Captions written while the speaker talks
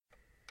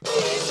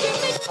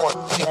Thank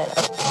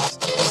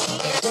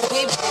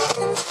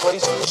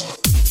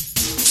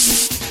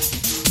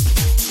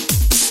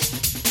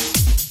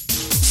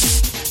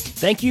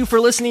you for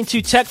listening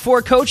to Tech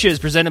for Coaches,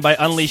 presented by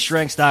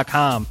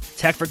UnleashStrengths.com.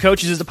 Tech for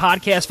Coaches is a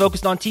podcast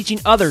focused on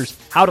teaching others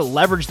how to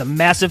leverage the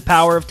massive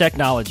power of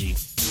technology.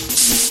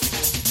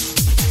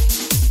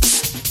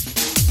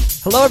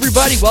 Hello,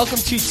 everybody. Welcome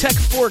to Tech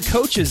for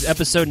Coaches,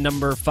 episode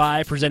number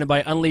 5, presented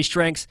by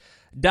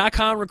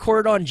UnleashStrengths.com,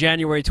 recorded on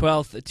January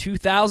 12th,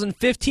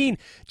 2015.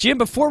 Jim,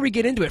 before we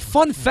get into it,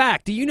 fun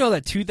fact, do you know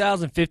that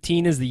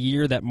 2015 is the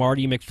year that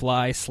Marty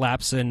McFly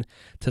slaps in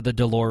to the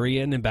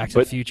DeLorean in Back to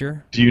the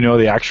Future? Do you know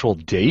the actual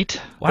date?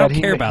 Well, I don't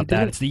care about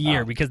that. It's the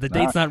year, because the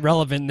date's not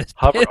relevant in this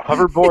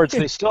hoverboards,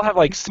 they still have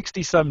like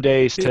 60-some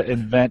days to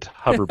invent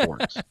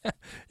hoverboards.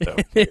 So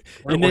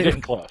we're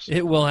getting close.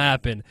 It will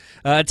happen.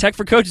 Tech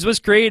for Coaches was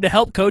created to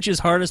help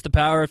coaches harness the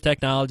power of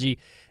technology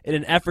in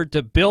an effort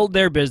to build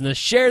their business,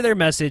 share their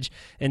message,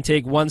 and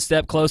take one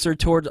step closer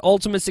towards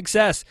ultimate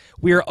success.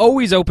 We are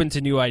always open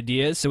to new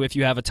ideas, so if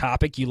you have a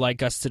topic you'd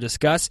like us to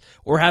discuss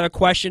or have a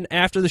question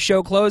after the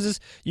show closes,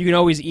 you can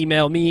always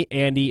email me,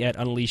 Andy, at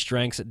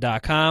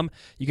UnleashStrengths.com.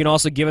 You can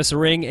also give us a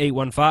ring,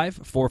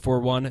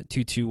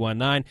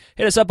 815-441-2219.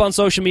 Hit us up on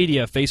social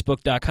media,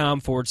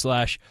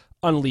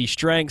 Facebook.com/Unleash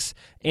Strengths,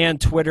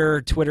 and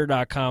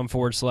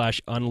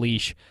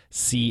Twitter.com/Unleash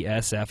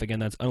CSF. Again,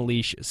 that's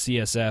Unleash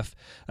CSF.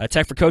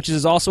 Tech for Coaches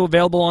is also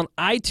available on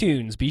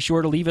iTunes. Be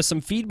sure to leave us some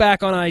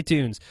feedback on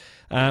iTunes,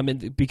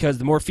 because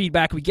the more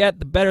feedback we get,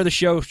 the better the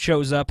show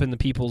shows up in the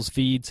people's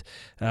feeds,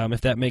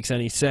 if that makes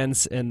any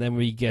sense, and then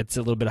we get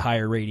a little bit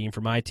higher rating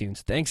from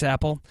iTunes. Thanks,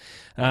 Apple.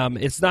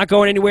 It's not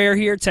going anywhere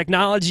here.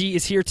 Technology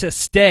is here to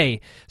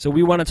stay, so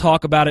we want to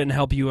talk about it and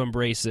help you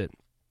embrace it.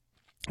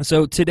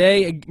 So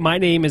today, my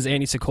name is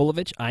Andy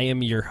Sikolovich. I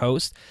am your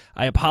host.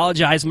 I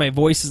apologize, my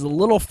voice is a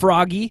little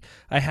froggy.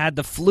 I had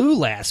the flu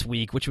last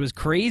week, which was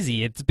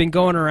crazy. It's been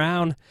going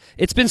around.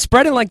 It's been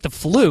spreading like the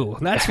flu.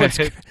 That's what's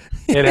It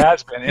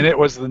has been, and it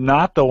was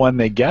not the one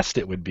they guessed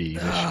it would be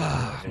this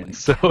year. And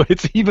so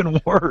it's even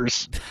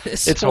worse.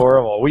 It's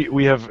horrible.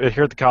 We have,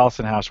 here at the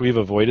Collison House, we've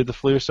avoided the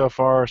flu so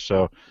far,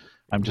 so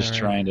I'm just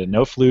trying to,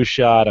 no flu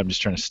shot, I'm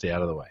just trying to stay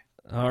out of the way.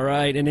 All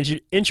right, and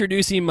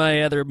introducing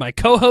my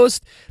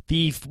co-host,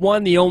 the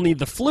one, the only,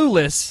 the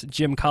flueless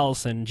Jim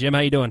Collison. Jim, how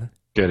you doing?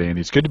 Good, Andy.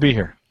 It's good to be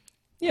here.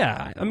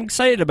 Yeah, I'm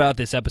excited about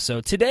this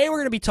episode. Today we're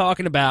going to be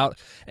talking about,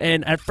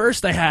 and at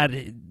first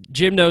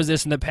Jim knows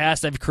this, in the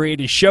past I've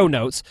created show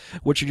notes,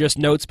 which are just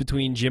notes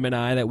between Jim and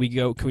I that we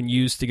can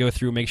use to go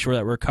through and make sure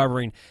that we're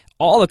covering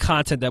all the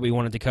content that we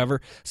wanted to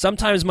cover.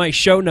 Sometimes my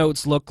show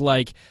notes look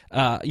like,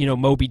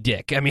 Moby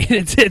Dick. I mean,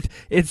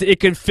 it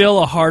could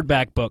fill a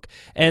hardback book.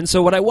 And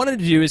so what I wanted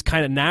to do is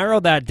kind of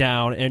narrow that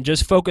down and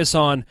just focus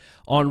on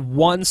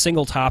one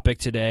single topic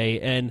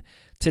today. And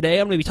today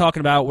I'm going to be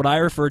talking about what I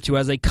refer to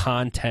as a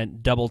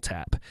content double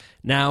tap.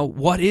 Now,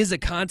 what is a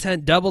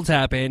content double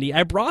tap, Andy?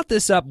 I brought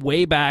this up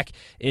way back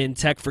in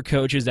Tech for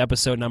Coaches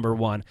episode number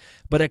 1.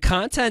 But a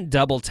content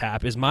double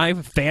tap is my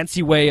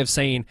fancy way of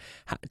saying,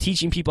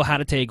 teaching people how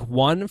to take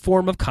one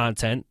form of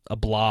content, a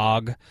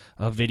blog,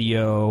 a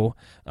video,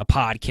 a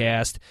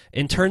podcast,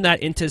 and turn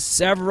that into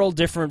several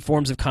different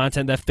forms of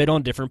content that fit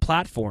on different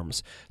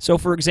platforms. So,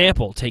 for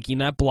example, taking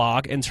that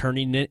blog and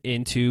turning it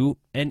into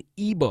an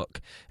ebook.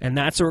 And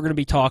that's what we're going to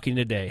be talking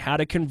today, how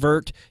to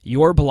convert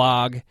your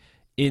blog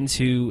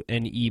into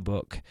an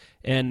ebook.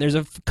 And there's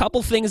a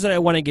couple things that I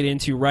want to get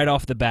into right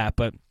off the bat,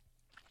 but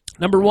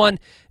number one,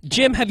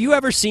 Jim, have you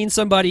ever seen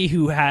somebody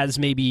who has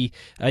maybe,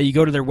 you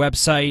go to their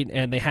website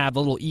and they have a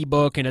little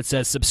ebook and it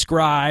says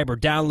subscribe or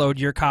download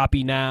your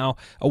copy now,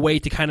 a way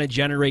to kind of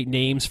generate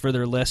names for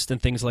their list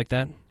and things like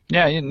that?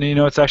 Yeah,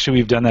 it's actually,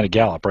 we've done that at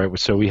Gallup, right?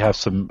 So we have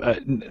some,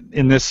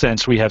 in this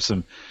sense, we have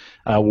some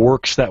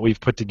works that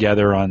we've put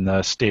together on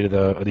the state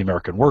of the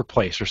American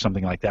workplace or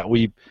something like that.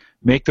 We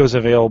make those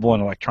available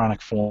in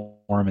electronic form,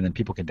 and then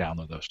people can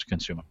download those to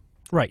consume them.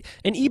 Right.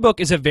 An ebook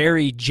is a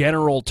very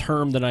general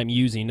term that I'm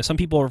using. Some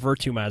people refer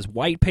to them as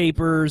white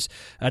papers,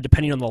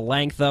 depending on the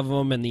length of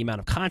them and the amount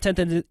of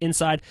content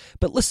inside.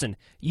 But listen,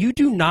 you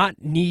do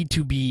not need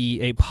to be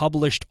a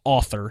published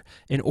author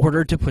in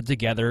order to put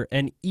together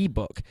an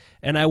ebook.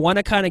 And I want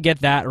to kind of get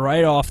that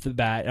right off the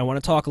bat. I want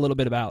to talk a little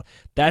bit about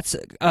that's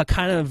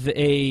kind of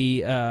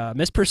a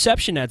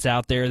misperception that's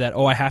out there that,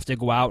 I have to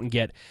go out and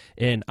get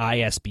an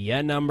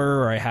ISBN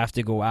number, or I have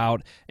to go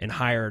out and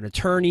hire an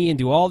attorney and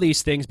do all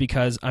these things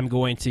because I'm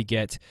going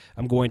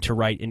to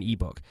write an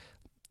ebook.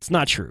 It's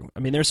not true.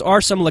 I mean, there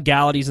are some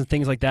legalities and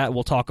things like that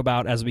we'll talk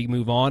about as we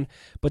move on,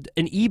 but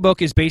an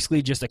ebook is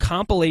basically just a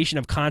compilation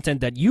of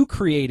content that you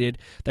created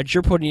that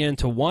you're putting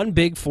into one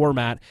big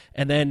format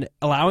and then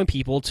allowing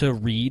people to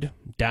read,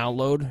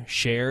 download,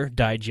 share,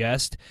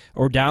 digest,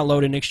 or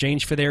download in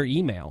exchange for their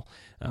email.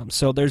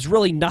 So there's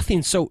really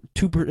nothing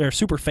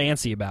super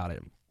fancy about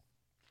it.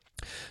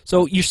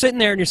 So you're sitting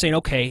there and you're saying,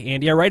 okay,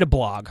 Andy, I write a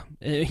blog.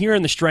 Here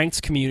in the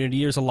strengths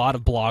community, there's a lot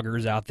of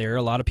bloggers out there,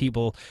 a lot of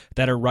people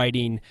that are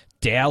writing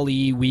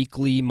daily,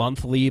 weekly,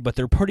 monthly, but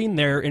they're putting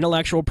their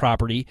intellectual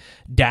property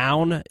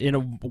down in a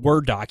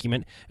Word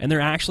document, and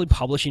they're actually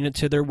publishing it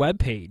to their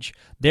webpage.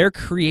 They're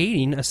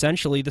creating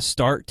essentially the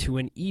start to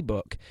an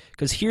ebook.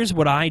 Because here's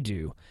what I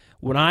do.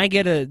 When I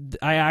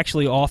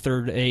actually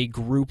authored a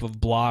group of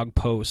blog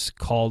posts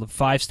called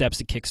 5 Steps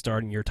to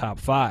Kickstarting Your Top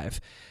 5.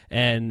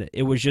 And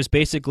it was just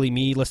basically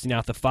me listing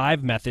out the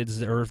 5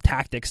 methods or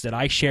tactics that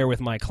I share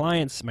with my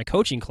clients, my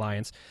coaching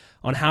clients,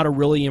 on how to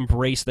really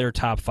embrace their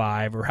top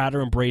 5 or how to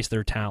embrace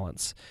their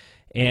talents.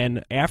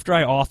 And after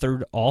I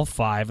authored all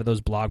 5 of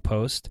those blog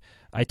posts,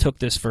 I took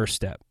this first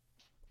step.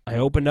 I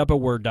opened up a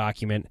Word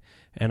document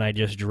and I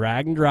just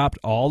drag and dropped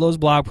all those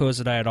blog posts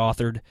that I had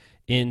authored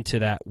into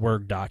that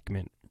Word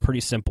document.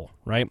 Pretty simple,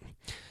 right?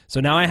 So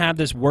now I have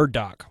this Word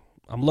doc.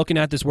 I'm looking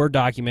at this Word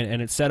document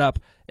and it's set up,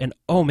 and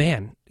oh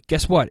man,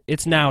 guess what?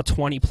 It's now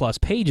 20 plus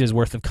pages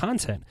worth of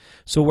content.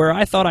 So where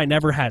I thought I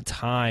never had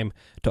time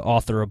to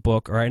author a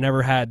book, or I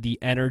never had the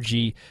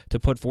energy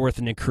to put forth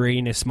into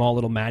creating a small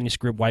little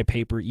manuscript, white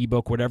paper,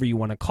 ebook, whatever you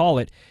want to call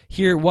it,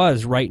 here it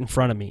was right in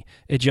front of me.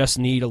 It just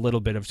needed a little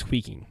bit of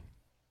tweaking.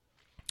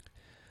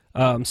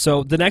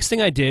 So the next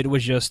thing I did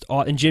was just,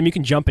 and Jim, you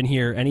can jump in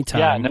here anytime.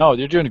 Yeah, no,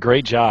 you're doing a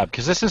great job,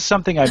 because this is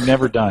something I've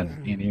never done.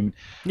 I mean,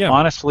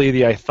 honestly,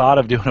 the thought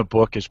of doing a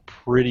book is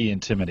pretty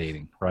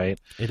intimidating, right?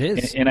 It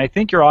is. And I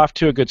think you're off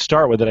to a good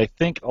start with it. I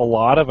think a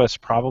lot of us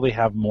probably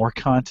have more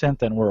content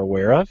than we're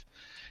aware of.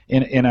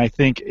 And I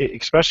think,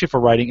 especially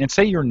for writing, and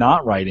say you're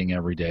not writing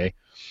every day,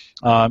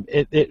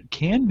 it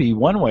can be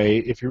one way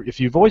if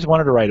you've always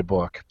wanted to write a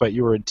book, but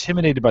you were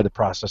intimidated by the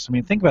process. I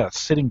mean, think about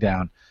sitting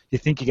down. You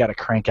think you got to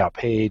crank out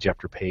page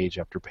after page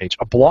after page.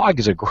 A blog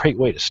is a great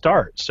way to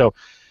start. So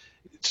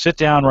sit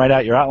down, write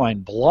out your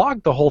outline,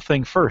 blog the whole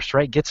thing first,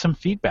 right? Get some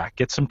feedback,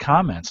 get some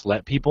comments,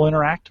 let people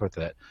interact with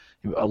it,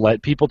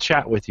 let people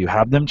chat with you,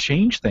 have them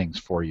change things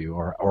for you,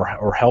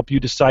 or help you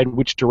decide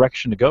which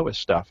direction to go with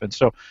stuff. And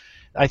so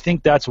I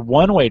think that's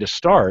one way to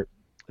start.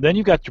 Then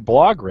you've got your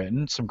blog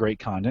written, some great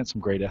content, some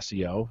great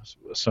SEO,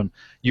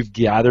 you've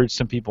gathered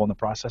some people in the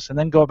process, and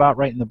then go about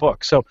writing the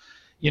book. So,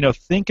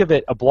 think of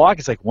it, a blog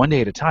is like one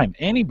day at a time.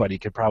 Anybody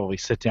could probably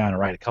sit down and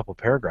write a couple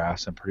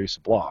paragraphs and produce a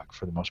blog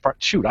for the most part.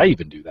 Shoot, I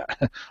even do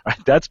that.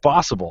 Right? That's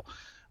possible.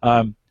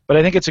 But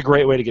I think it's a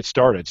great way to get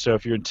started. So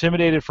if you're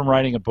intimidated from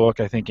writing a book,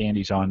 I think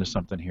Andy's on to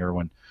something here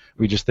when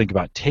we just think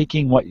about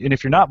taking and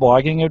if you're not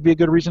blogging, it would be a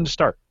good reason to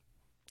start.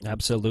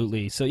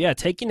 Absolutely. So yeah,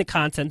 taking the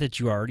content that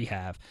you already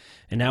have,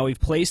 and now we've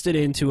placed it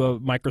into a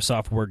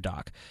Microsoft Word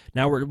doc.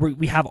 Now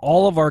we have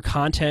all of our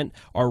content,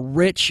 our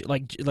rich,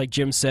 like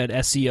Jim said,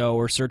 SEO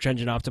or search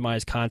engine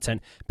optimized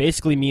content,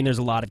 basically mean there's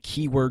a lot of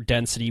keyword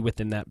density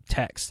within that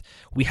text.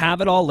 We have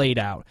it all laid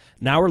out.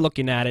 Now we're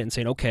looking at it and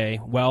saying,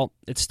 okay, well,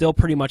 it's still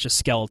pretty much a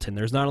skeleton.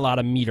 There's not a lot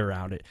of meat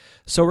around it.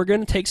 So we're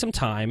going to take some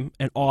time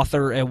and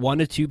author a 1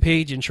 to 2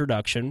 page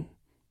introduction,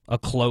 a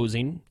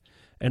closing,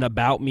 an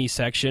About Me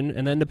section,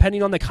 and then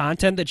depending on the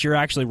content that you're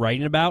actually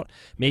writing about,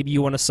 maybe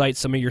you want to cite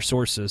some of your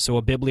sources, so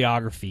a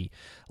bibliography,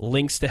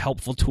 links to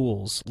helpful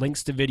tools,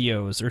 links to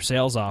videos or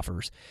sales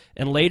offers.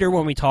 And later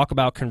when we talk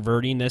about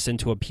converting this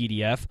into a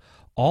PDF,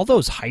 all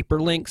those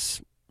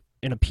hyperlinks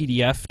in a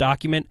PDF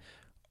document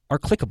are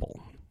clickable.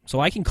 So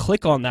I can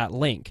click on that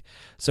link.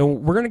 So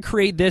we're going to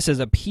create this as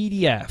a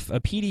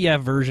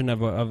PDF version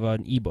of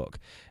an ebook.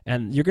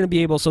 And you're going to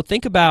be able, so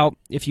think about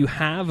if you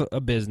have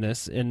a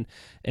business and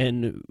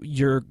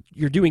you're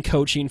doing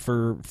coaching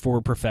for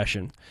a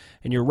profession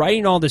and you're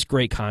writing all this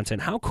great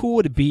content, how cool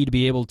would it be to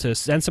be able to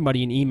send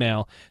somebody an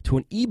email to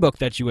an ebook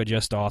that you had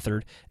just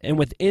authored, and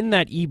within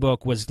that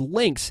ebook was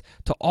links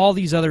to all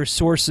these other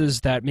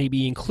sources that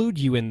maybe include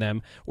you in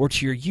them, or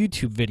to your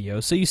YouTube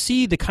videos. So you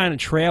see the kind of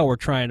trail we're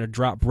trying to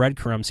drop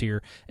breadcrumbs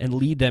here and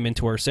lead them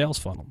into our sales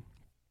funnel.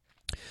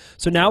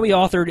 So now we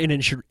authored an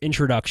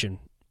introduction.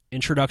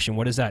 Introduction,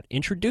 what is that?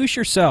 Introduce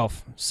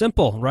yourself.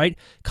 Simple, right?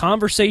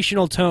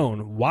 Conversational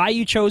tone. Why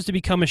you chose to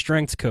become a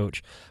strengths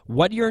coach.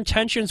 What your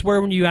intentions were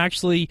when you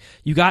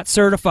got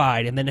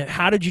certified, and then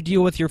how did you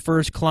deal with your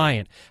first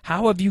client?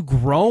 How have you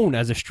grown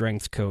as a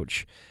strengths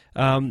coach?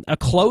 A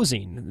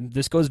closing.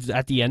 This goes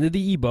at the end of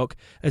the ebook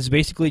is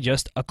basically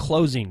just a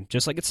closing,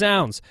 just like it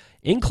sounds.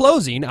 In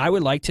closing, I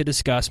would like to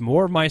discuss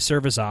more of my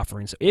service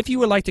offerings. If you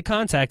would like to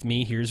contact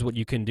me, here's what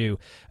you can do.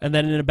 And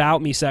then an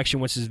About Me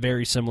section, which is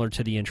very similar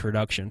to the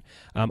introduction.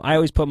 I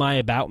always put my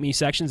About Me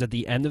sections at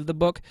the end of the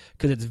book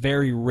because it's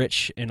very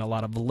rich in a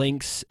lot of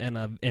links and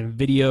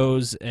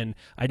videos, and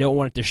I don't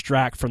want it to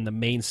distract from the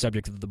main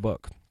subject of the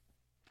book.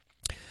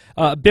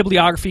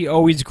 Bibliography,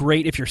 always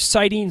great. If you're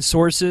citing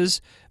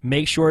sources,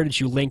 make sure that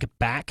you link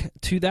back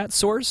to that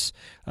source.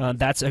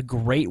 That's a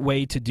great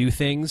way to do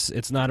things.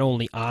 It's not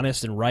only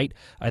honest and right,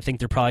 I think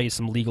there probably is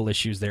some legal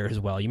issues there as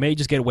well. You may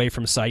just get away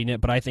from citing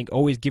it, but I think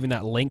always giving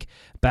that link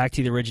back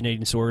to the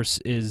originating source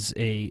is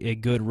a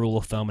good rule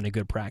of thumb and a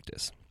good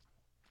practice.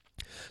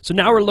 So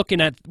now we're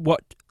looking at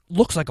what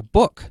looks like a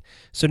book.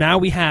 So now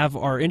we have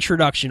our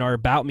introduction, our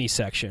About Me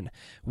section.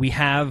 We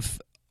have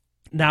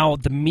now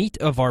the meat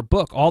of our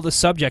book, all the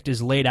subject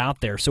is laid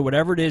out there. So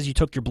whatever it is, you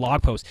took your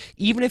blog post,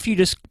 even if you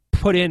just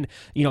put in,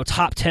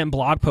 top 10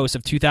 blog posts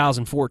of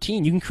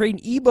 2014, you can create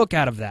an ebook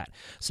out of that.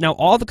 So now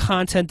all the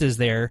content is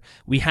there.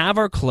 We have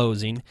our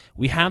closing.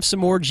 We have some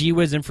more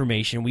GWiz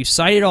information. We've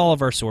cited all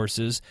of our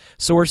sources.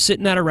 So we're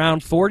sitting at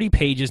around 40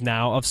 pages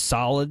now of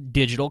solid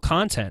digital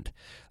content.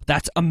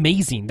 That's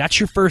amazing. That's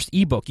your first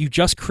ebook. You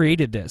just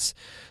created this.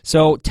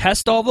 So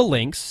test all the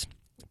links,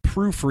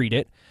 proofread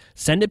it,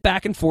 send it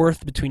back and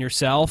forth between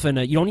yourself, and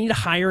you don't need to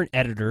hire an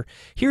editor.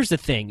 Here's the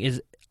thing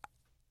is,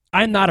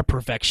 I'm not a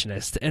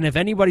perfectionist, and if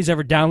anybody's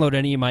ever downloaded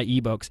any of my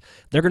ebooks,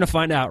 they're going to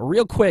find out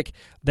real quick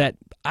that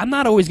I'm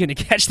not always going to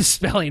catch the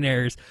spelling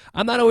errors.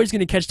 I'm not always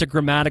going to catch the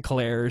grammatical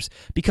errors,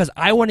 because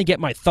I want to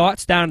get my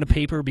thoughts down to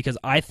paper, because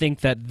I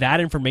think that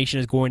information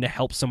is going to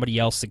help somebody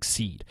else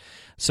succeed.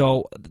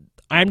 So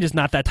I'm just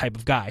not that type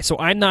of guy. So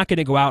I'm not going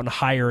to go out and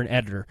hire an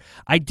editor.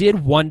 I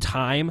did one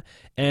time,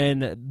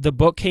 and the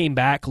book came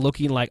back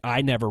looking like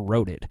I never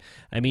wrote it.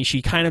 I mean,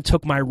 she kind of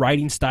took my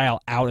writing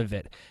style out of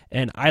it,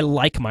 and I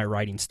like my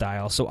writing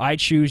style. So I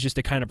choose just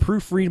to kind of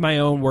proofread my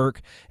own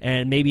work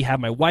and maybe have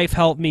my wife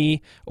help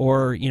me,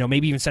 or,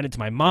 maybe even send it to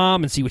my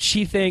mom and see what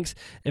she thinks.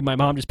 And my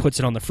mom just puts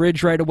it on the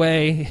fridge right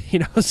away,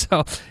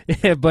 so,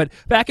 but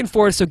back and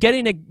forth. So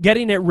getting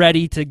it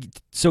ready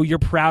so you're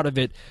proud of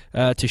it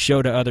to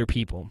show to other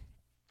people.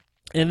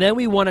 And then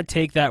we want to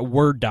take that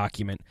Word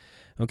document,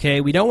 okay?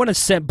 We don't want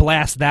to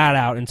blast that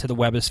out into the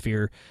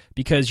webosphere,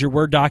 because your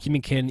Word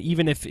document can,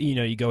 even if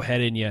you go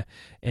ahead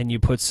and you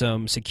put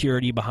some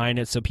security behind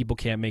it so people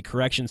can't make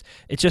corrections,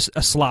 it's just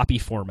a sloppy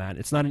format.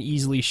 It's not an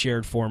easily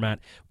shared format.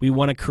 We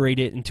want to create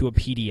it into a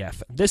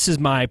PDF. This is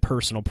my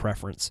personal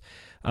preference.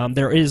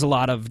 There is a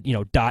lot of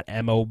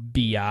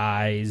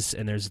 .mobis,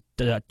 and there's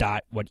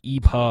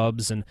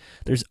 .epubs, and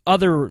there's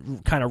other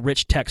kind of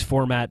rich text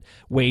format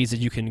ways that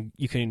you can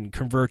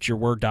convert your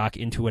Word doc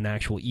into an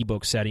actual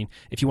ebook setting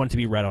if you want it to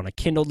be read on a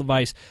Kindle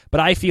device. But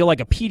I feel like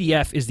a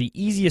PDF is the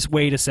easiest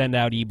way to send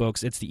out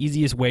ebooks. It's the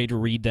easiest way to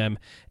read them,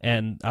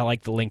 and I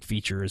like the link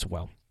feature as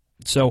well.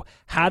 So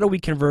how do we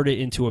convert it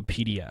into a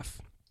PDF?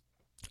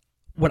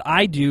 What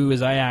I do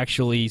is I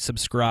actually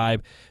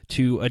subscribe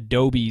to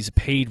Adobe's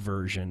paid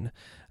version.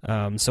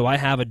 So I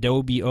have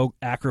Adobe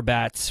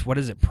Acrobat, what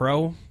is it,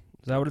 Pro? Is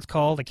that what it's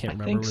called? I can't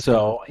remember. I think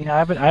so.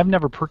 I've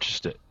never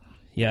purchased it.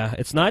 Yeah,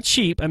 it's not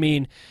cheap. I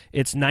mean,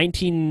 it's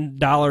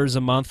 $19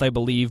 a month, I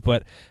believe,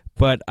 but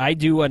I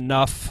do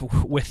enough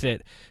with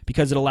it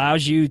because it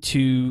allows you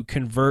to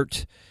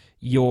convert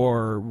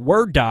your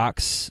Word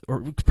docs,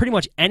 or pretty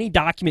much any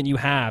document you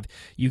have,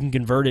 you can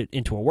convert it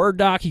into a Word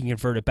doc, you can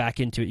convert it back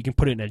into it, you can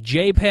put it in a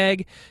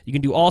JPEG, you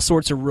can do all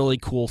sorts of really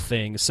cool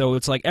things. So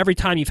it's like every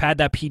time you've had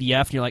that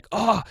PDF and you're like,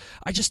 oh,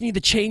 I just need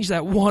to change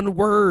that one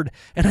word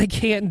and I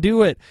can't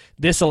do it.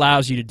 This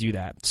allows you to do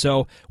that.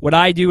 So what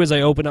I do is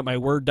I open up my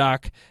Word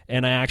doc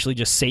and I actually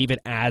just save it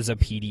as a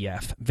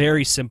PDF.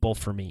 Very simple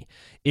for me.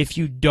 If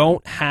you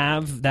don't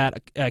have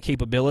that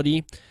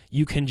capability,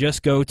 you can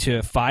just go to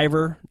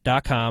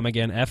Fiverr.com,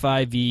 again,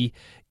 Fiverr.com,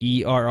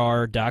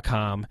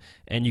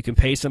 and you can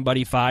pay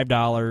somebody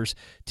 $5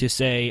 to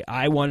say,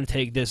 I want to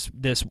take this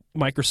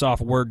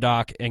Microsoft Word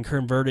doc and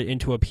convert it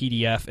into a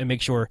PDF and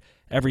make sure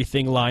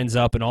everything lines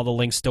up and all the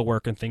links still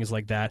work and things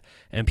like that.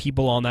 And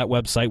people on that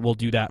website will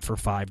do that for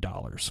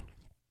 $5.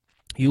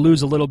 You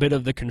lose a little bit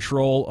of the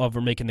control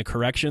over making the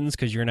corrections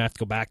because you're going to have to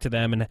go back to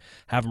them and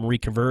have them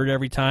reconverted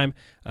every time.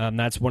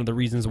 That's one of the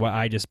reasons why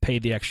I just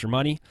paid the extra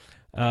money.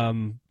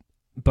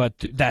 But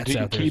that's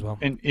out there as well.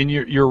 And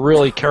you're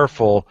really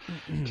careful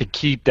to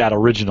keep that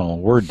original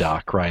Word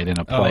doc, right, in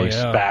a place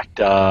backed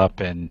up,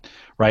 and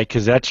right,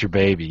 because that's your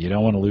baby. You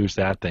don't want to lose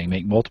that thing.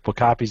 Make multiple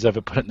copies of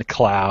it, put it in the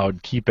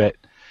cloud, keep it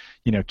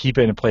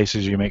in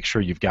places you make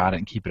sure you've got it,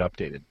 and keep it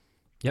updated.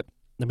 Yep.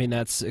 I mean,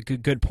 that's a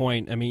good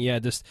point. I mean, yeah,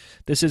 this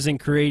isn't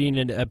creating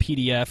a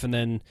PDF and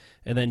then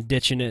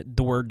ditching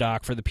the Word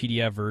doc for the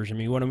PDF version. I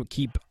mean, we want to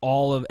keep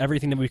all of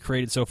everything that we've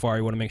created so far.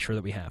 We want to make sure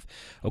that we have.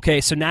 Okay,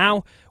 so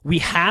now we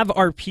have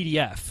our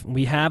PDF.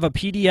 We have a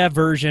PDF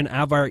version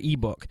of our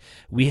ebook.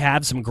 We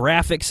have some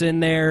graphics in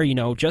there.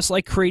 Just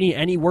like creating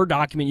any Word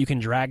document, you can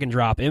drag and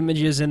drop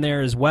images in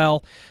there as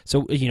well.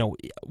 So,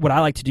 what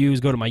I like to do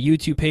is go to my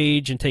YouTube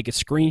page and take a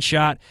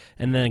screenshot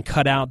and then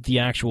cut out the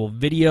actual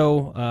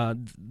video,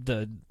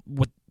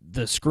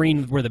 the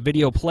screen where the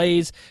video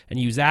plays, and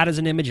use that as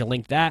an image and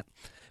link that.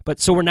 But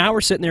so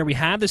we're sitting there, we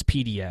have this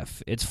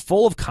PDF, it's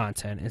full of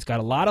content, it's got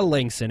a lot of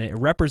links in it, it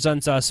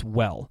represents us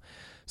well.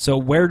 So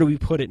where do we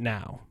put it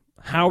now?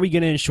 How are we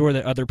going to ensure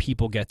that other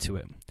people get to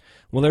it?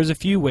 Well, there's a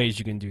few ways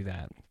you can do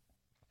that.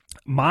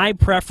 My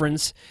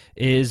preference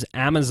is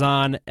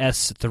Amazon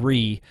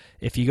S3.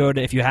 If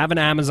you have an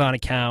Amazon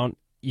account,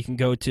 you can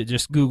go to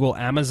just Google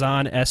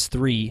Amazon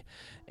S3,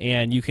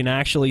 and you can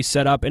actually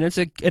set up, and it's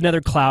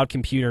another cloud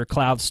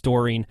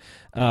storing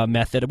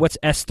method. What's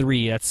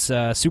S3?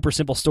 That's super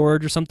simple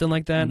storage or something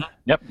like that?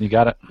 Yep, you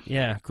got it.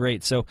 Yeah,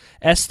 great. So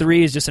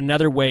S3 is just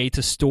another way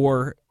to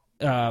store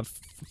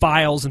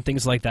files and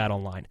things like that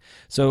online.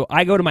 So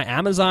I go to my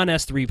Amazon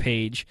S3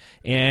 page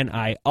and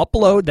I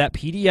upload that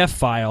PDF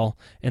file,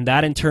 and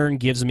that in turn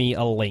gives me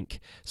a link.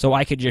 So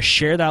I could just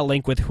share that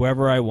link with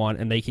whoever I want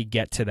and they could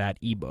get to that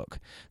ebook.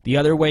 The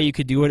other way you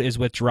could do it is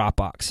with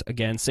Dropbox.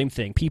 Again, same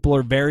thing. People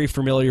are very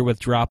familiar with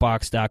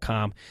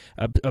Dropbox.com,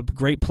 a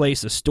great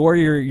place to store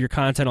your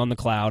content on the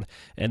cloud,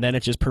 and then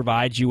it just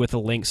provides you with a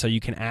link so you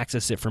can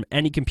access it from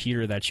any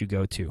computer that you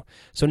go to.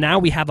 So now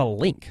we have a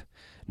link.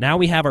 Now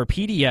we have our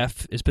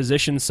PDF is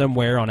positioned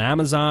somewhere on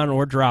Amazon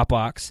or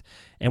Dropbox,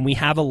 and we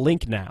have a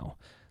link now.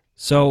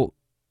 So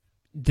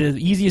the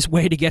easiest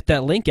way to get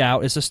that link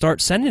out is to start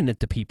sending it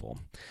to people.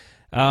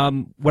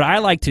 What I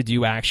like to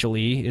do,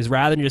 actually, is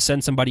rather than just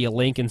send somebody a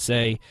link and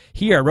say,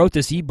 here, I wrote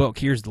this ebook,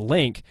 here's the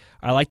link,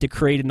 I like to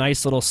create a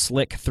nice little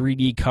slick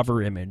 3D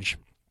cover image.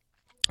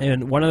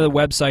 And one of the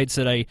websites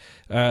that a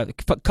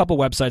couple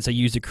websites I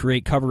use to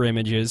create cover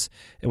images,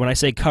 and when I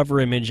say cover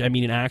image, I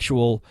mean an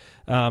actual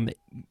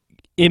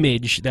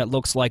image that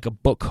looks like a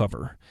book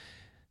cover.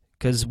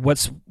 Because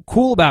what's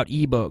cool about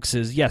ebooks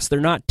is, yes, they're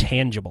not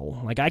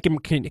tangible. Like I can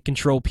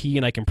control P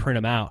and I can print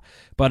them out,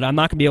 but I'm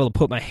not going to be able to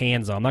put my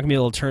hands on. I'm not going to be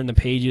able to turn the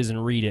pages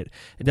and read it.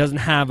 It doesn't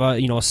have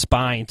a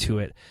spine to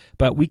it.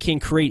 But we can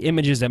create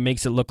images that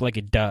makes it look like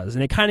it does,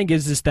 and it kind of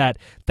gives us that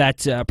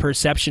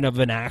perception of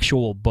an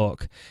actual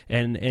book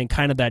and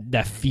kind of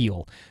that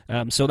feel.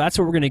 So that's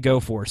what we're going to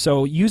go for.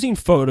 So using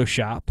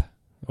Photoshop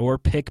or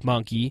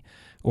PicMonkey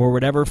or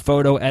whatever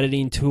photo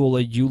editing tool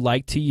that you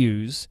like to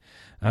use.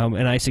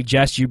 And I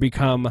suggest you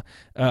become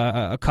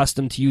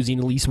accustomed to using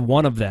at least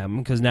one of them,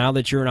 because now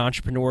that you're an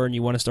entrepreneur and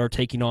you want to start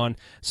taking on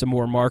some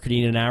more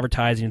marketing and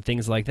advertising and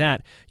things like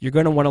that, you're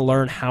going to want to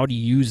learn how to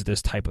use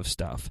this type of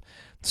stuff.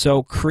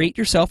 So create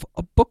yourself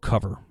a book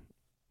cover.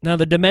 Now,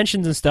 the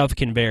dimensions and stuff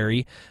can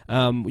vary.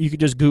 You could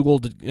just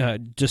Google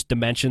just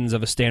dimensions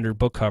of a standard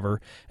book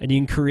cover, and you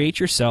can create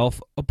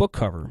yourself a book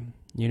cover.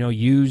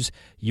 Use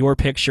your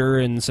picture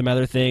and some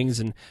other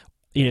things, and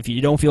if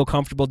you don't feel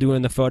comfortable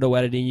doing the photo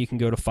editing, you can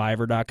go to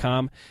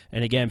Fiverr.com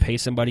and, again, pay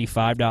somebody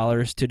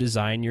 $5 to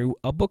design you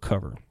a book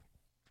cover.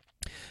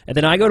 And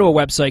then I go to a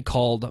website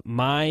called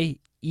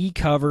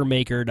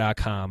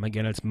myecovermaker.com.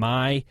 Again, it's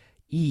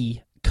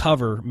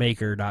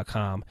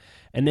myecovermaker.com.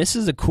 And this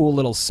is a cool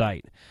little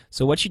site.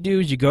 So what you do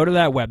is you go to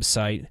that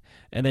website,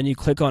 and then you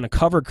click on a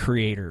cover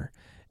creator.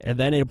 And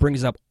then it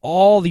brings up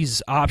all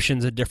these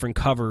options of different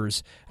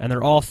covers, and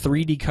they're all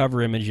 3D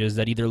cover images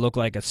that either look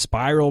like a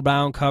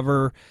spiral-bound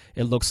cover,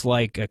 it looks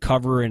like a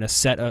cover in a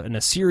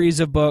series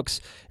of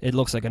books, it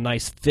looks like a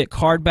nice thick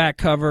hardback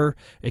cover,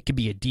 it could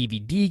be a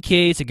DVD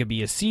case, it could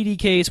be a CD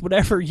case,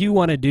 whatever you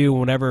want to do,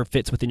 whatever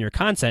fits within your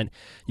content.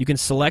 You can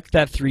select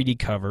that 3D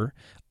cover,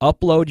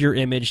 upload your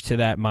image to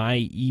that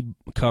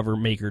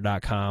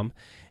myecovermaker.com,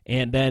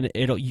 and then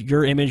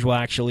your image will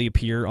actually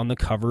appear on the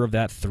cover of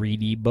that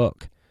 3D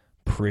book.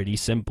 Pretty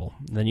simple.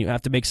 Then you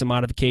have to make some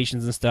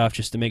modifications and stuff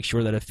just to make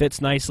sure that it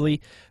fits nicely,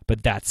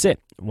 but that's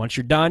it. Once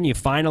you're done, you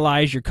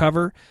finalize your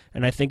cover,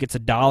 and I think it's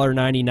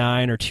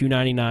 $1.99 or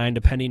 $2.99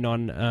 depending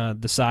on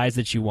the size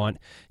that you want.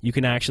 You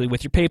can actually,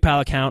 with your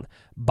PayPal account,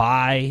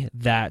 buy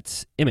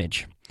that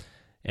image,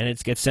 and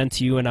it gets sent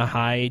to you in a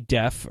high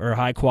def or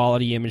high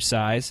quality image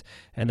size,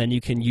 and then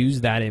you can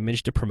use that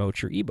image to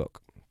promote your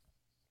ebook.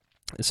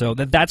 So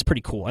that's pretty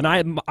cool. And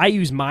I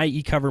use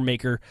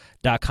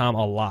myecovermaker.com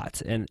a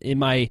lot. And in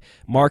my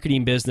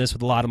marketing business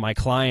with a lot of my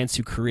clients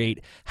who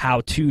create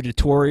how-to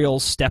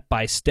tutorials,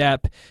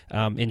 step-by-step,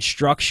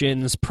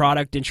 instructions,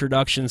 product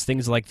introductions,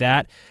 things like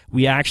that,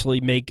 we actually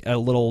make a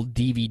little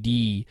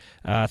DVD,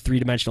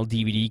 three-dimensional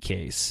DVD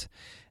case.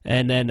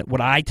 And then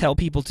what I tell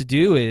people to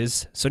do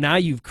is, so now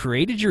you've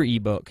created your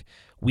ebook,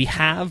 we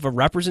have a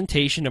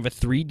representation of a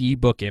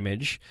 3D book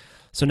image.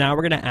 So now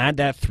we're going to add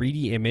that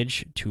 3D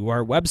image to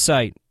our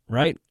website,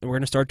 right? And we're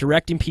going to start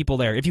directing people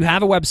there. If you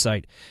have a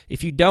website,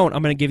 if you don't,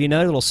 I'm going to give you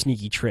another little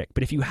sneaky trick.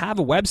 But if you have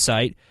a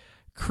website,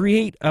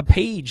 create a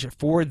page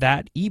for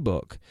that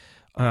ebook.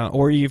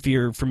 Or if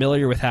you're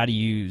familiar with how to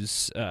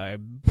use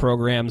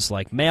programs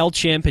like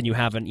MailChimp and you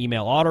have an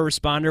email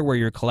autoresponder where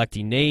you're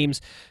collecting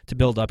names to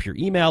build up your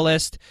email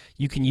list,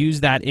 you can use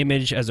that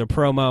image as a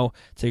promo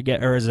to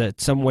get, or as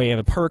some way of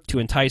a perk to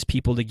entice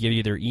people to give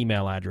you their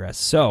email address.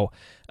 So,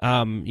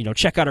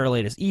 check out our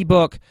latest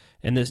ebook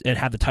and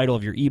have the title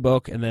of your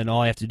ebook, and then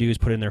all I have to do is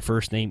put in their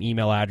first name,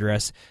 email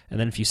address, and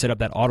then if you set up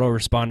that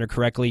autoresponder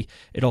correctly,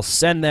 it'll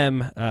send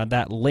them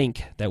that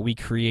link that we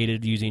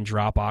created using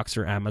Dropbox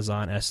or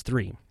Amazon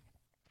S3.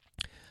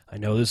 I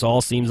know this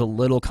all seems a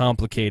little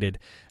complicated.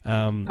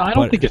 I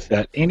don't think it's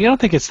that, and you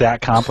don't think it's that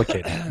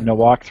complicated.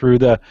 Walk through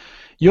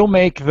you'll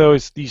make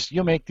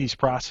these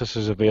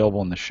processes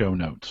available in the show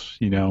notes.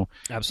 Absolutely.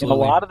 And a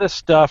lot of this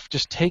stuff,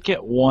 just take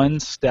it one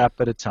step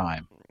at a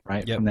time,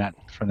 right? Yep.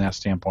 From that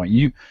standpoint,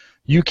 you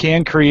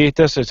can create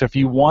this. If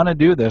you want to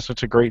do this,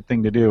 it's a great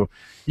thing to do.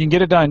 You can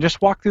get it done.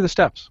 Just walk through the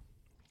steps.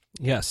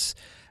 Yes.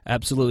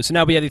 Absolutely. So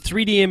now we have the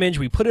 3D image.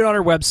 We put it on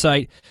our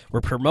website.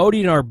 We're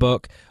promoting our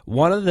book.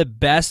 One of the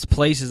best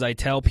places I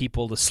tell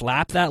people to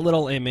slap that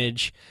little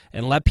image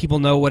and let people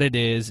know what it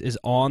is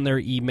on their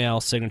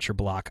email signature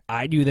block.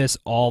 I do this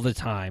all the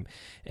time.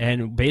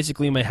 And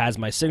basically it has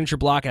my signature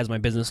block, has my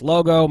business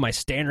logo, my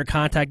standard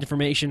contact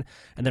information,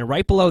 and then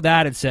right below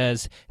that it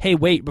says, hey,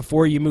 wait,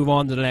 before you move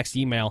on to the next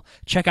email,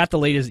 check out the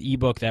latest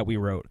ebook that we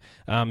wrote.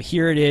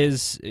 Here it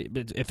is.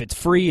 If it's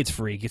free, it's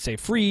free. You can say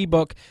free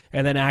ebook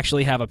and then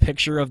actually have a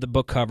picture of the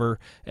book cover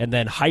and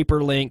then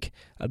hyperlink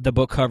the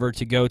book cover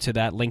to go to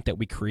that link that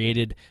we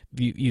created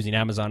using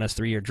Amazon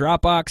S3 or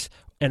Dropbox.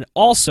 And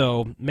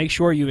also make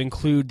sure you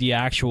include the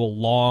actual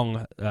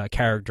long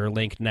character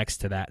link next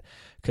to that,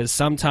 because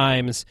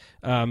sometimes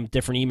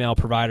different email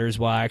providers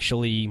will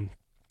actually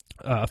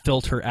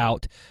filter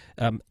out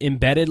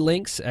embedded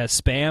links as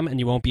spam, and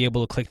you won't be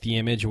able to click the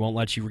image. It won't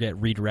let you get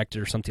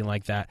redirected or something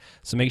like that.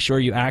 So make sure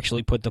you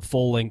actually put the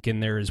full link in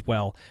there as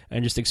well,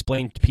 and just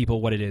explain to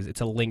people what it is.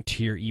 It's a link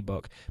to your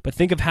ebook. But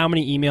think of how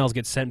many emails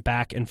get sent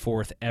back and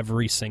forth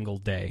every single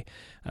day.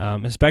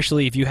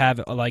 Especially if you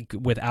have, like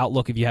with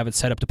Outlook, if you have it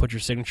set up to put your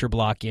signature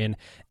block in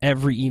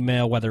every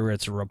email, whether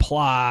it's a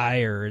reply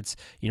or it's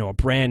a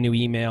brand new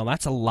email,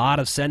 that's a lot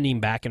of sending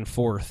back and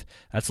forth.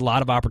 That's a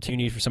lot of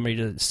opportunity for somebody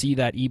to see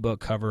that ebook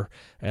cover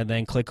and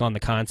then click on the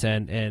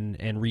content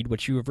and read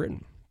what you have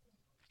written.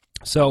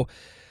 So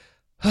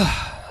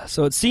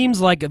it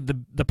seems like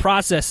the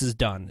process is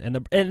done,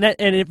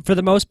 and for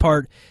the most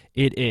part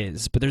it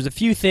is. But there's a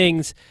few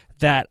things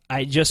that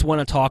I just want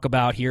to talk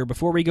about here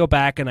before we go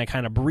back and I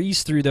kind of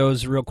breeze through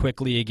those real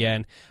quickly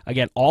again.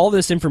 Again, all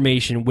this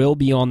information will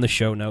be on the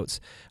show notes.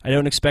 I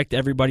don't expect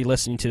everybody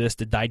listening to this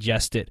to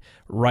digest it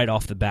right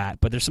off the bat,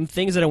 but there's some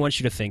things that I want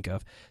you to think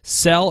of.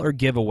 Sell or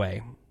give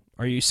away.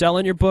 Are you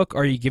selling your book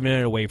or are you giving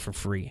it away for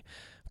free?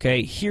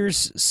 Okay,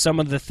 here's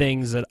some of the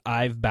things that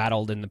I've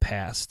battled in the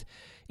past.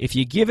 If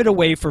you give it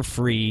away for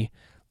free,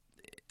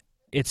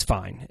 it's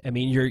fine. I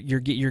mean, you're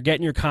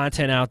getting your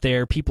content out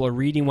there. People are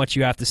reading what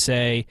you have to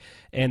say,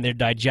 and they're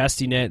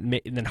digesting it.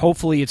 And then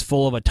hopefully it's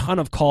full of a ton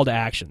of call to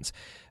actions.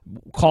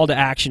 Call to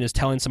action is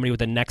telling somebody what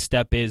the next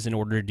step is in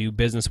order to do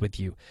business with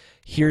you.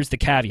 Here's the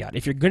caveat.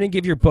 If you're going to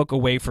give your book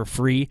away for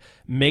free,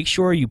 make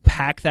sure you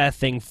pack that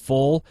thing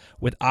full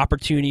with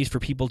opportunities for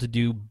people to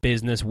do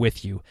business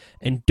with you.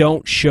 And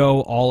don't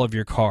show all of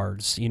your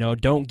cards.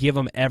 Don't give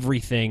them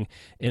everything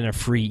in a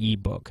free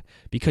ebook,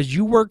 because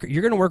you're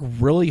going to work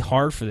really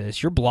hard for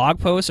this. Your blog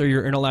posts are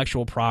your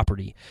intellectual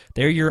property.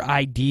 They're your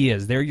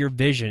ideas. They're your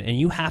vision, and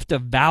you have to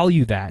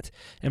value that.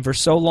 And for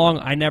so long,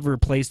 I never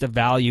placed a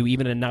value,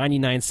 even a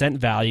 99-cent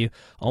value,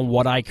 on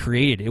what I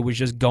created. It was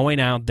just going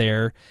out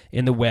there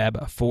in the web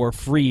for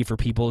free for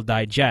people to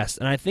digest.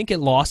 And I think it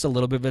lost a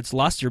little bit of its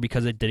luster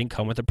because it didn't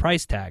come with a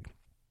price tag.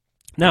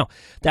 Now,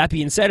 that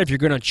being said, if you're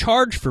going to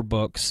charge for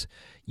books,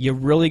 you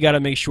really got to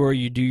make sure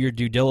you do your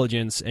due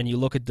diligence and you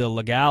look at the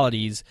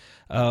legalities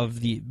of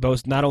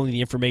both not only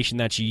the information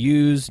that you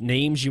use,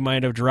 names you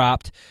might have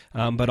dropped,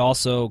 but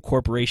also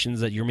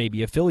corporations that you're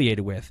maybe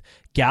affiliated with.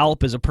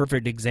 Gallup is a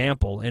perfect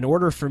example. In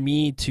order for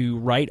me to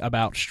write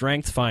about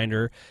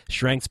StrengthsFinder,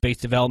 strengths-based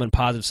development,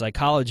 positive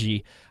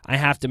psychology, I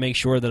have to make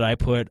sure that I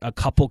put a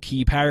couple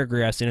key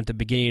paragraphs in at the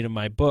beginning of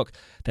my book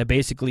that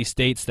basically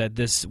states that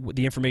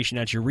the information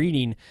that you're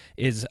reading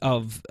is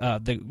of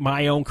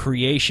my own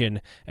creation,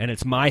 and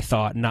it's my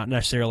thought, not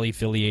necessarily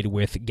affiliated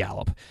with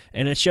Gallup.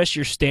 And it's just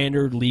your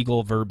standard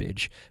legal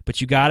verbiage. But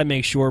you got to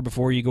make sure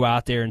before you go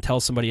out there and tell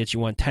somebody that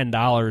you want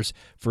 $10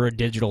 for a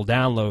digital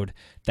download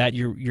that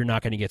you're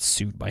not going to get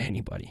sued by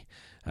anybody.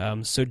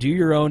 So do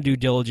your own due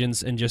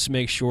diligence and just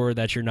make sure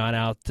that you're not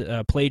out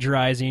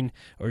plagiarizing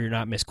or you're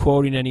not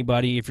misquoting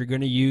anybody. If you're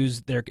going to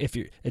use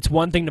it's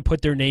one thing to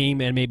put their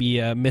name and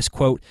maybe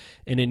misquote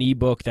in an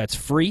ebook that's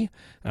free,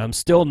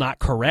 still not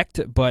correct,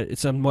 but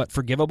it's somewhat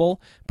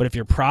forgivable. But if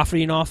you're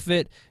profiting off of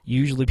it,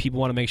 usually people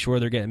want to make sure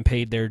they're getting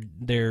paid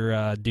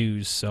their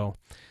dues. So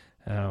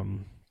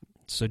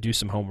do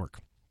some homework.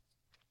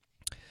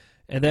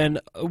 And then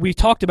we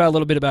talked about a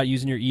little bit about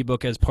using your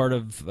ebook as part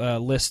of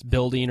list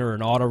building or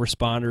an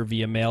autoresponder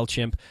via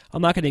MailChimp.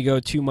 I'm not going to go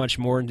too much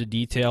more into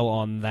detail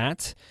on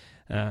that.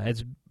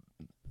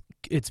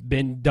 It's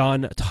been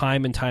done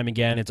time and time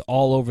again. It's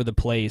all over the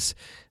place.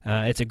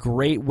 It's a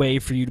great way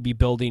for you to be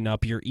building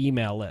up your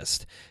email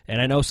list.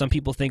 And I know some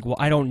people think, well,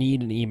 I don't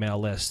need an email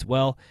list.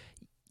 Well,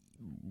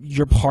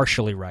 you're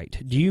partially right.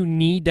 Do you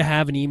need to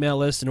have an email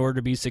list in order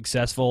to be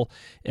successful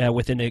as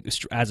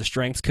a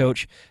strengths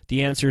coach?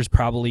 The answer is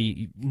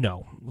probably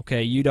no.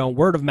 Okay, you don't.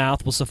 Word of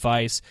mouth will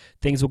suffice.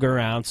 Things will go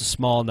around. It's a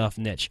small enough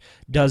niche.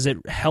 Does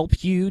it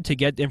help you to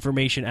get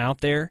information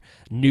out there?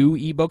 New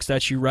ebooks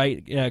that you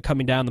write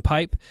coming down the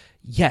pipe?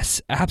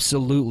 Yes,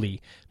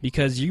 absolutely,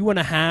 because you want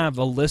to have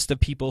a list of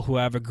people who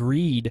have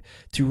agreed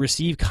to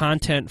receive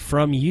content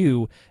from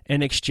you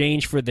in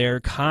exchange for their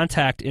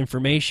contact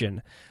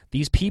information.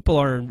 These people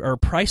are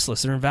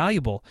priceless. They're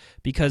invaluable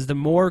because the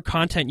more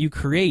content you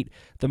create,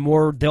 the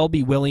more they'll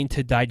be willing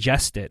to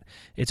digest it.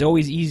 It's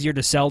always easier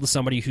to sell to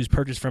somebody who's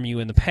purchased from you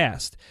in the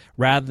past,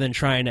 rather than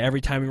trying to,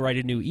 every time you write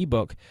a new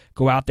ebook,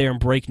 go out there and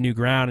break new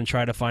ground and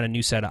try to find a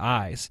new set of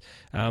eyes.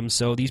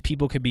 So these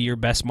people could be your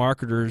best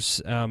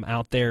marketers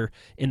out there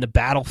in the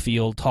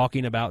battlefield,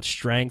 talking about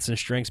strengths and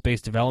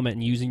strengths-based development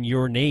and using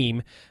your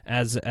name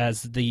as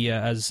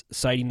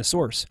citing the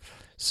source.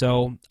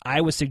 So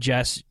I would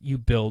suggest you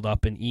build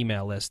up an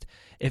email list.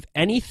 If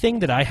anything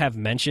that I have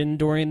mentioned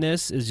during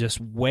this is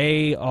just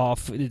way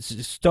off, it's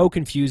just so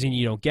confusing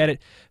you don't get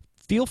it,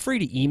 feel free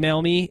to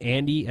email me,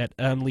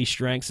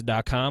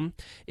 Andy@unleashstrengths.com.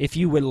 If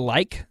you would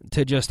like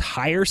to just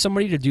hire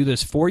somebody to do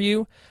this for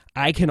you,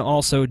 I can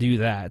also do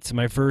that. So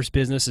my first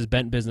business is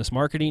Bent Business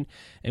Marketing,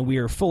 and we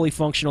are fully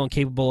functional and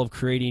capable of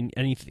creating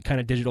any kind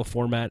of digital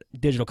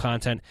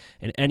content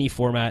in any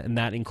format, and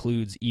that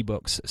includes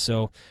ebooks.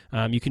 So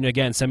you can,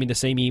 again, send me the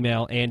same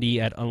email,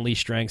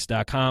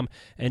 Andy@unleashstrengths.com,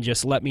 and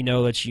just let me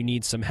know that you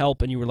need some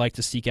help and you would like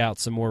to seek out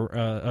some more,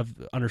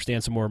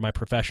 understand some more of my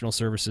professional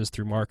services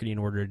through marketing in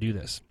order to do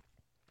this.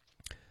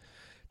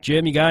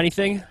 Jim, you got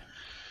anything?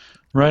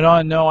 Right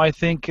on. No, I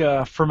think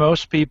for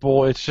most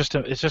people, it's just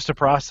a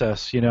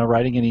process.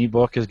 Writing an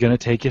ebook is going to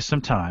take you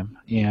some time,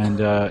 and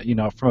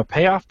from a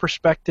payoff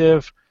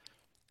perspective,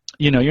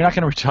 you're not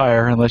going to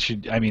retire unless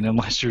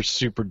you're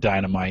super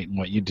dynamite in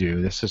what you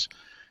do. This is,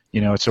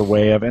 it's a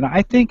way of, and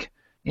I think,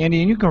 Andy,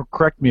 and you can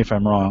correct me if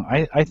I'm wrong.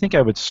 I think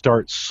I would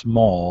start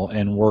small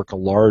and work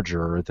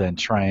larger than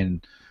try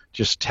and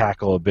just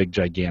tackle a big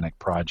gigantic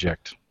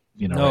project.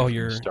 No,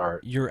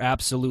 start. You're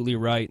absolutely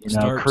right.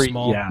 Start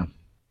small.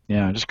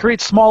 Yeah, just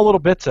create small little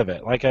bits of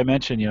it. Like I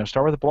mentioned,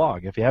 start with a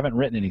blog if you haven't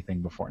written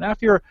anything before. Now,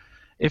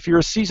 if you're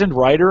a seasoned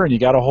writer and you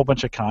got a whole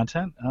bunch of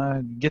content,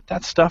 get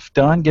that stuff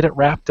done, get it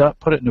wrapped up,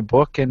 put it in a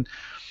book. And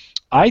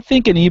I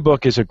think an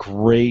ebook is a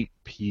great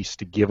piece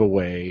to give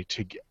away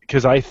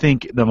because I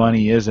think the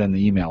money is in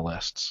the email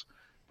lists.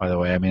 By the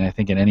way, I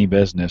think in any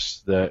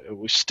business,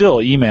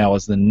 still email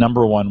is the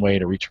number one way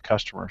to reach your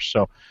customers.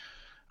 So.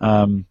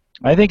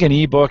 I think an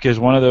ebook is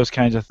one of those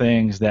kinds of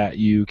things that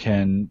you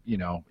can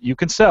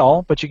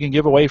sell, but you can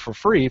give away for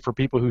free for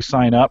people who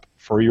sign up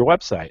for your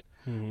website.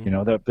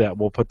 Mm-hmm. That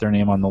will put their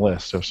name on the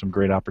list. So some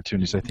great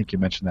opportunities. I think you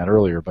mentioned that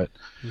earlier, but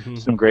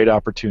some great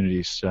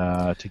opportunities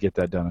to get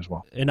that done as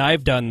well. And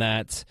I've done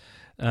that.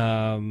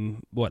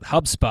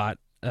 HubSpot?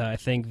 I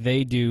think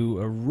they do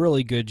a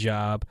really good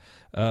job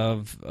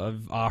of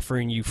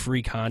offering you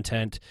free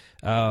content.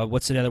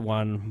 What's another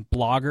one?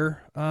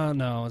 Blogger?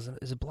 No,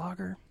 is it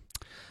Blogger?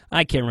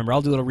 I can't remember.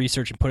 I'll do a little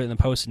research and put it in the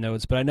post-it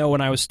notes. But I know when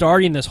I was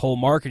starting this whole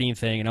marketing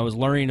thing and I was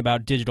learning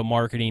about digital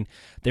marketing,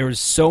 there was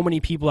so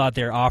many people out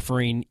there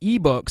offering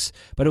ebooks,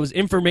 but it was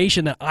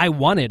information that I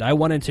wanted. I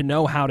wanted to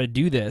know how to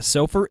do this.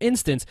 So, for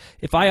instance,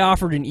 if I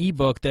offered an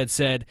ebook that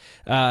said,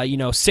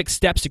 6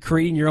 steps to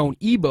creating your own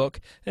ebook,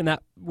 and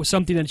that was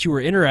something that you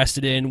were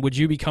interested in, would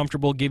you be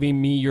comfortable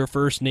giving me your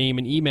first name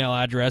and email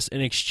address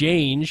in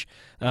exchange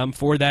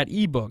for that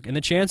ebook? And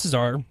the chances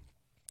are,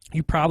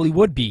 you probably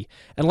would be,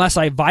 unless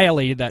I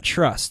violated that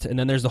trust. And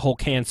then there's the whole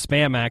Canned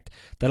Spam Act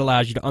that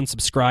allows you to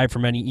unsubscribe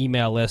from any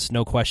email list,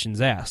 no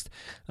questions asked.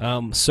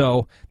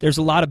 So there's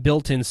a lot of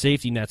built-in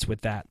safety nets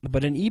with that.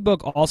 But an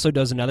ebook also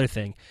does another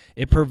thing.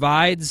 It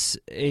provides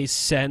a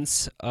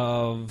sense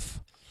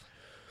of,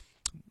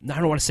 I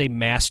don't want to say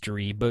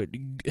mastery, but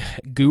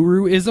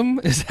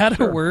guruism, is that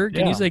a word?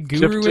 Can you say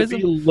guruism? To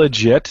be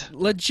legit.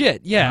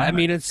 Legit, yeah.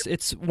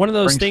 It's one of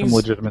those things. Some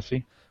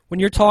legitimacy. When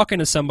you're talking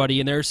to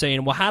somebody and they're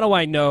saying, well, how do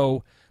I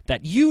know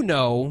that you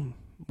know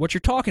what you're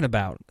talking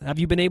about? Have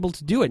you been able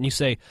to do it? And you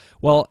say,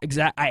 well,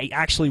 I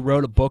actually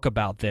wrote a book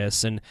about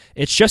this, and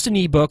it's just an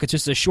ebook. It's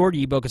just a short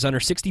ebook. It's under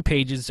 60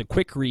 pages. It's a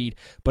quick read,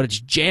 but it's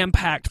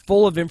jam-packed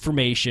full of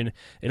information.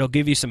 It'll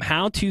give you some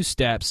how-to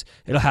steps.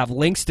 It'll have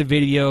links to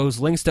videos,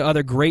 links to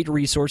other great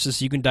resources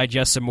so you can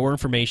digest some more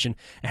information.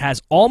 It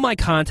has all my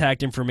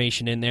contact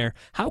information in there.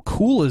 How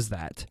cool is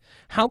that?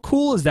 How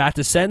cool is that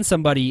to send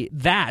somebody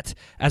that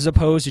as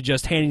opposed to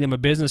just handing them a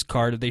business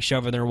card that they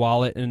shove in their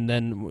wallet and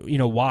then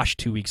wash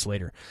 2 weeks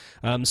later?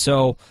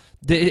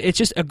 It's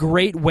just a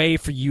great way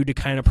for you to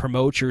kind of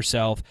promote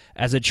yourself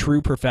as a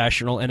true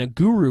professional and a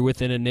guru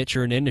within a niche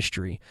or an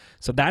industry.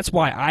 So that's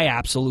why I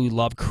absolutely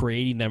love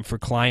creating them for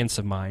clients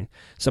of mine.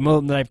 Some of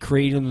them that I've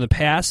created in the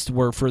past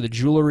were for the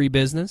jewelry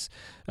business.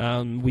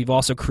 We've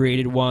also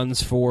created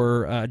ones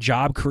for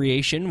job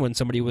creation when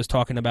somebody was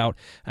talking about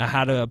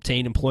how to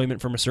obtain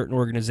employment from a certain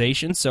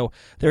organization. So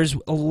there's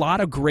a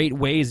lot of great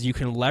ways you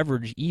can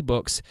leverage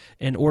ebooks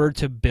in order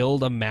to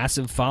build a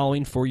massive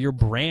following for your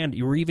brand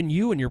or even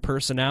you and your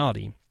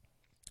personality.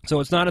 So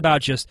it's not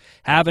about just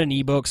having an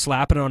ebook,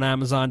 slapping it on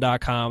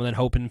Amazon.com, and then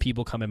hoping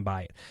people come and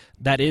buy it.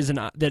 That is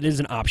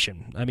an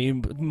option.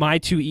 My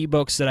 2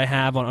 ebooks that I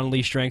have on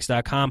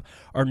UnleashStrengths.com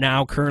are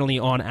now currently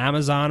on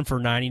Amazon for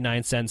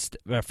 99 cents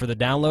for the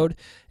download,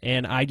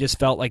 and I just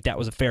felt like that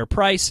was a fair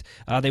price.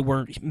 They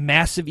weren't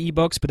massive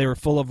ebooks, but they were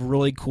full of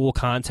really cool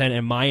content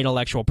and my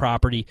intellectual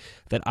property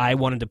that I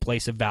wanted to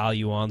place a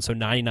value on, so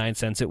 99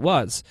 cents it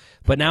was.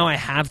 But now I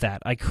have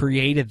that. I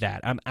created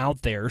that. I'm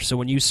out there. So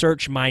when you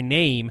search my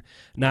name,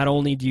 not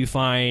only do you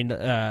find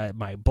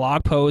my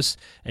blog posts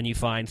and you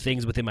find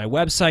things within my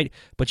website,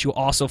 but you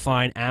also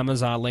find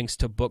Amazon links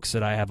to books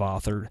that I have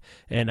authored.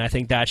 And I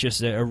think that's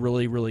just a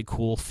really, really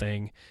cool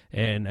thing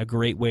and a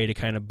great way to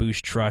kind of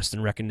boost trust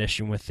and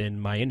recognition within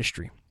my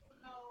industry.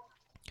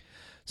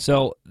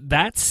 So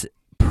that's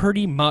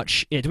pretty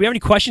much it. Do we have any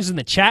questions in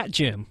the chat,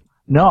 Jim?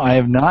 No, I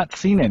have not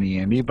seen any,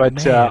 Andy,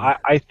 but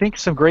I think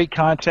some great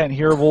content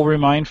here. We'll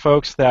remind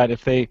folks that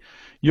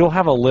you'll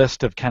have a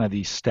list of kind of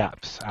these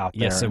steps out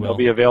there. Yes, I will. They'll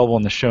be available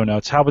in the show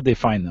notes. How would they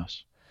find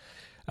those?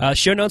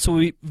 Show notes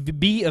will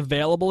be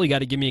available. You got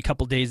to give me a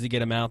couple days to get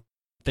them out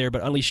there,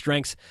 but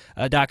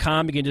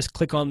unleashstrengths.com, you can just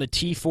click on the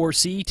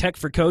T4C Tech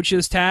for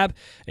Coaches tab,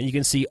 and you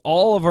can see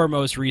all of our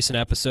most recent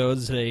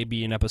episodes, today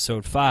being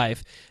episode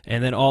 5,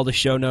 and then all the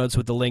show notes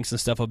with the links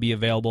and stuff will be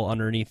available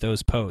underneath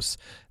those posts.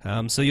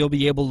 So you'll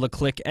be able to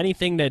click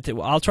anything that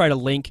I'll try to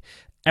link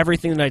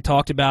everything that I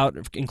talked about,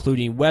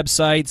 including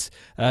websites,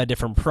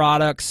 different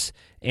products,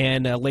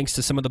 and links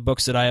to some of the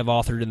books that I have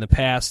authored in the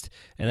past,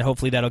 and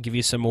hopefully that'll give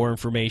you some more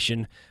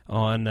information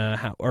on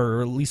how,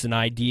 or at least an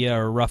idea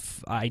or a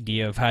rough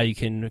idea of how you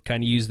can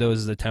kind of use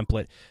those as a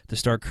template to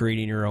start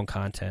creating your own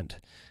content.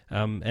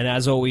 And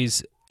as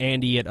always,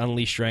 Andy at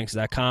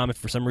unleashstrengths.com. If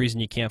for some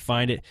reason you can't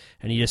find it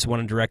and you just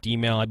want a direct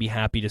email, I'd be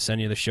happy to send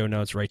you the show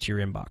notes right to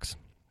your inbox.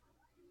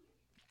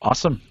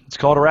 Awesome. Let's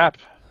call it a wrap.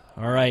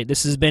 All right,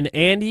 this has been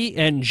Andy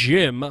and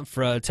Jim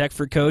for Tech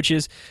for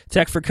Coaches.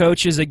 Tech for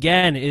Coaches,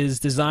 again, is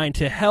designed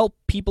to help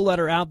people that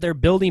are out there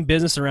building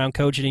business around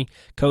coaching,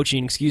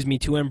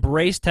 to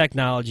embrace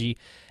technology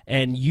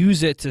and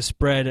use it to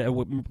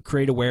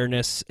create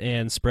awareness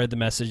and spread the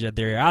message that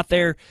they're out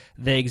there,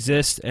 they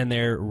exist, and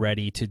they're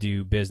ready to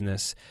do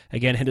business.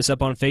 Again, hit us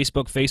up on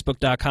Facebook,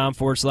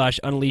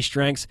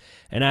 facebook.com/unleashstrengths.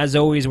 And as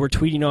always, we're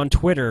tweeting on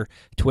Twitter,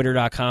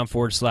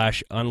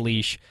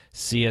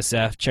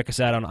 twitter.com/unleashcsf. Check us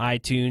out on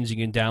iTunes. You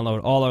can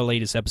download all our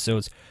latest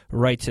episodes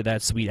right to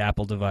that sweet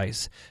Apple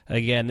device.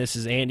 Again, this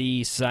is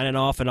Andy signing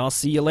off, and I'll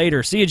see you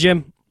later. See you,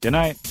 Jim. Good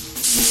night.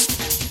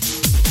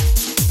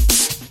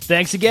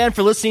 Thanks again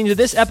for listening to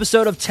this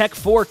episode of Tech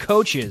for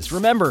Coaches.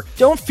 Remember,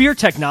 don't fear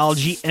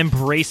technology,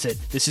 embrace it.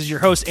 This is your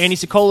host, Andy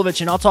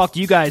Sikolovich, and I'll talk to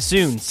you guys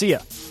soon. See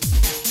ya.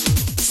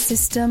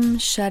 System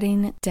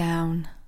shutting down.